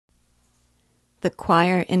The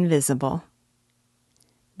Choir Invisible.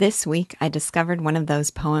 This week I discovered one of those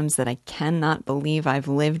poems that I cannot believe I've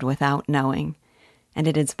lived without knowing, and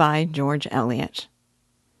it is by George Eliot.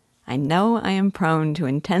 I know I am prone to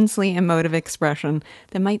intensely emotive expression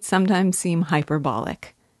that might sometimes seem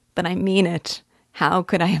hyperbolic, but I mean it. How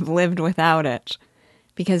could I have lived without it?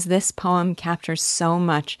 Because this poem captures so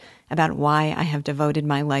much about why I have devoted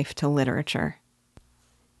my life to literature.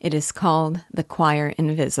 It is called The Choir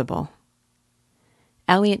Invisible.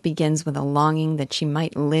 Eliot begins with a longing that she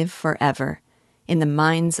might live forever in the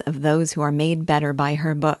minds of those who are made better by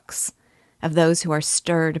her books, of those who are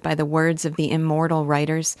stirred by the words of the immortal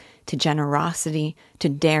writers to generosity, to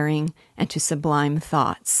daring, and to sublime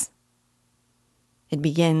thoughts. It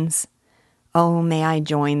begins, "Oh, may I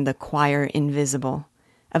join the choir invisible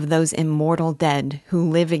of those immortal dead who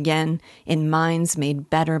live again in minds made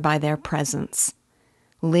better by their presence,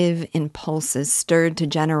 live in pulses stirred to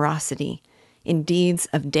generosity, in deeds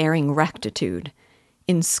of daring rectitude,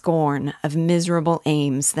 in scorn of miserable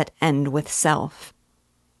aims that end with self,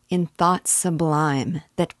 in thoughts sublime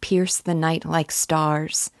that pierce the night like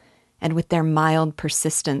stars, and with their mild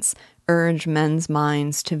persistence urge men's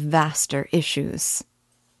minds to vaster issues."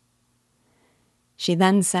 She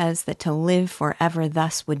then says that to live forever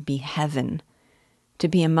thus would be heaven, to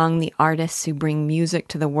be among the artists who bring music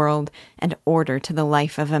to the world and order to the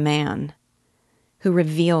life of a man, who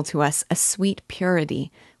reveal to us a sweet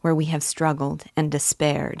purity where we have struggled and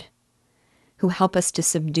despaired, who help us to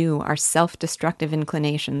subdue our self-destructive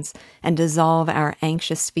inclinations and dissolve our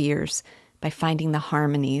anxious fears by finding the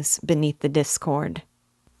harmonies beneath the discord.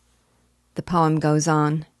 The poem goes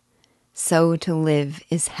on, "So to live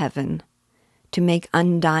is heaven, to make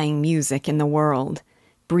undying music in the world,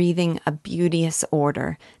 breathing a beauteous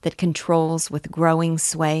order that controls with growing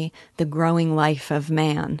sway the growing life of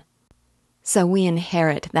man. So we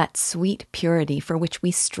inherit that sweet purity for which we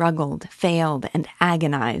struggled, failed, and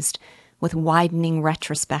agonized with widening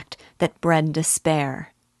retrospect that bred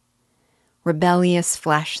despair. Rebellious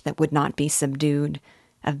flesh that would not be subdued,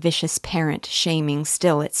 a vicious parent shaming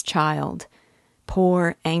still its child.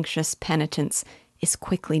 Poor, anxious penitence is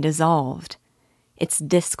quickly dissolved. Its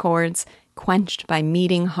discords, quenched by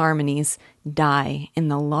meeting harmonies, die in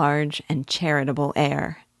the large and charitable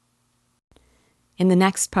air." In the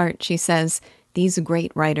next part, she says, these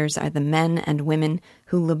great writers are the men and women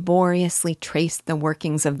who laboriously traced the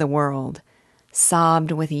workings of the world,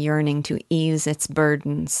 sobbed with yearning to ease its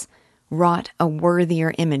burdens, wrought a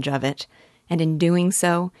worthier image of it, and in doing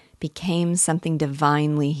so became something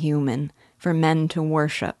divinely human for men to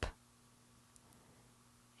worship.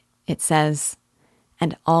 It says,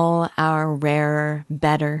 "And all our rarer,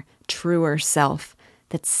 better, truer self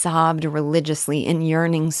that sobbed religiously in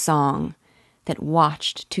yearning song, that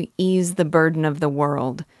watched to ease the burden of the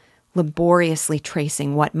world, laboriously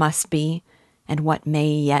tracing what must be and what may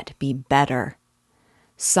yet be better,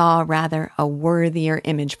 saw rather a worthier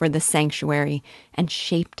image for the sanctuary and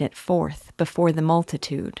shaped it forth before the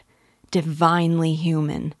multitude, divinely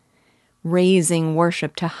human, raising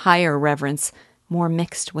worship to higher reverence more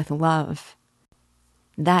mixed with love.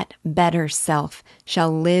 That better self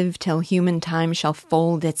shall live till human time shall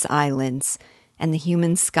fold its eyelids, and the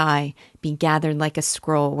human sky be gathered like a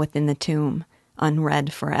scroll within the tomb,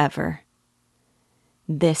 unread forever.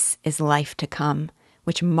 This is life to come,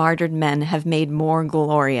 which martyred men have made more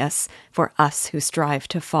glorious for us who strive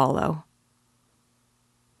to follow."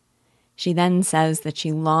 She then says that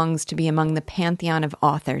she longs to be among the pantheon of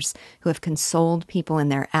authors who have consoled people in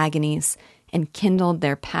their agonies, enkindled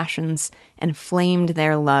their passions, inflamed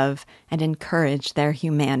their love, and encouraged their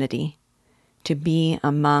humanity, to be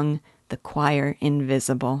among the choir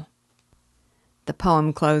invisible. The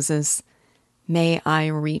poem closes, "May I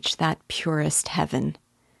reach that purest heaven,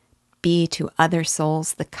 be to other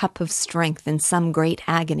souls the cup of strength in some great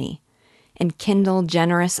agony, enkindle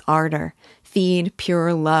generous ardor, feed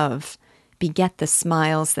pure love, beget the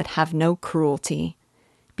smiles that have no cruelty,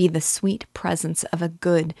 be the sweet presence of a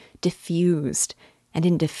good diffused, and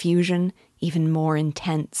in diffusion even more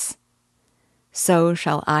intense. So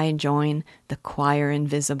shall I join the choir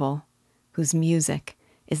invisible, whose music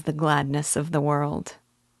is the gladness of the world."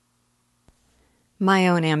 My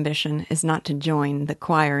own ambition is not to join the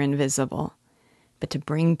choir invisible, but to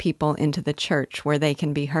bring people into the church where they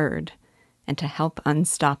can be heard, and to help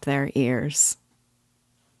unstop their ears.